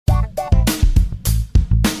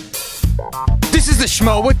This is the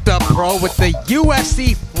Schmo with the Pro with the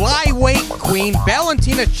UFC Flyweight Queen,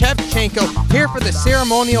 Valentina Shevchenko, here for the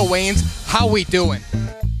ceremonial weigh-ins. How we doing?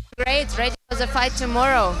 Great, ready for the fight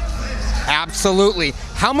tomorrow. Absolutely.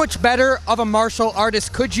 How much better of a martial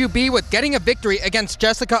artist could you be with getting a victory against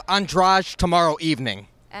Jessica Andrade tomorrow evening?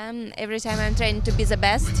 Every time I'm trying to be the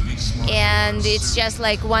best, and it's just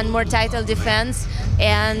like one more title defense,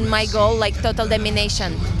 and my goal, like total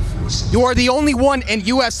domination. You are the only one in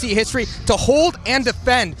UFC history to hold and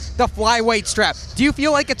defend the flyweight strap. Do you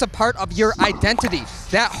feel like it's a part of your identity?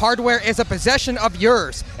 That hardware is a possession of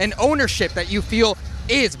yours, an ownership that you feel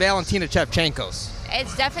is Valentina Shevchenko's.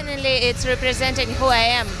 It's representing who I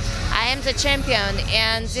am. I am the champion,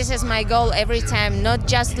 and this is my goal every time. Not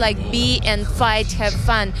just like be and fight, have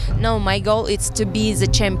fun. No, my goal is to be the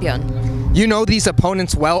champion. You know these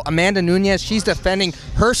opponents well. Amanda Nunes, she's defending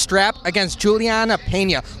her strap against Juliana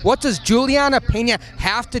Pena. What does Juliana Pena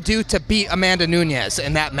have to do to beat Amanda Nunes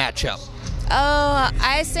in that matchup?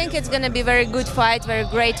 I think it's going to be a very good fight, very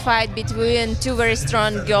great fight between two very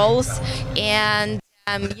strong girls. And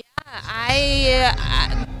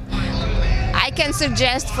I can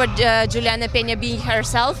suggest for Juliana Pena being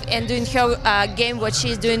herself and doing her game what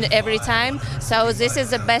she's doing every time. So this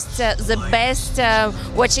is the best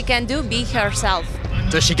what she can do, be herself.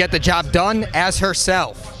 Does she get the job done as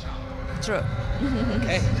herself? True.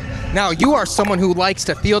 Okay. Now, you are someone who likes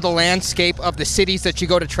to feel the landscape of the cities that you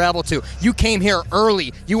go to travel to. You came here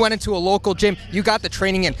early. You went into a local gym. You got the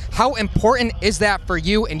training in. How important is that for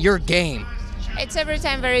you and your game? It's every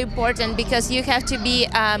time very important because you have to be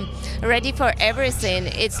ready for everything.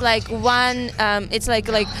 It's like it's like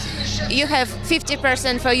you have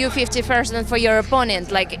 50% for you, 50% for your opponent,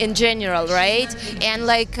 like in general, right? And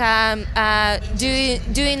like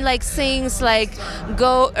doing like things like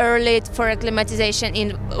go early for acclimatization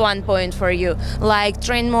in 1 point for you, like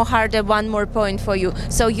train more harder, 1 more point for you.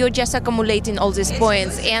 So you're just accumulating all these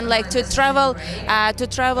points, and like to travel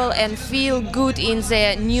and feel good in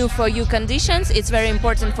the new for you conditions. It's very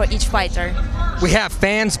important for each fighter. We have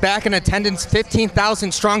fans back in attendance,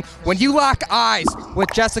 15,000 strong. When you lock eyes with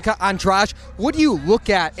Jessica Andrade, what do you look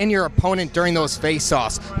at in your opponent during those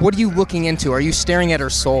face-offs? What are you looking into? Are you staring at her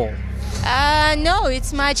soul? No,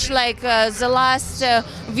 it's much like the last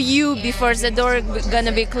view before the door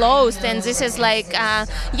gonna be closed, and this is like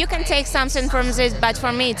you can take something from this, but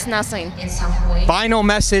for me it's nothing. Final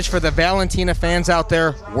message for the Valentina fans out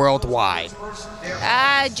there worldwide.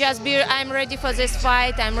 I'm ready for this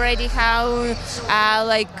fight. I'm ready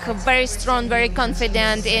like very strong, very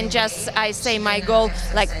confident, and just I say my goal,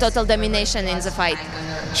 like total domination in the fight.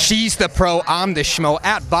 She's the Pro, I'm the Schmo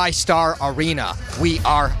at VyStar Arena. We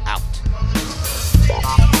are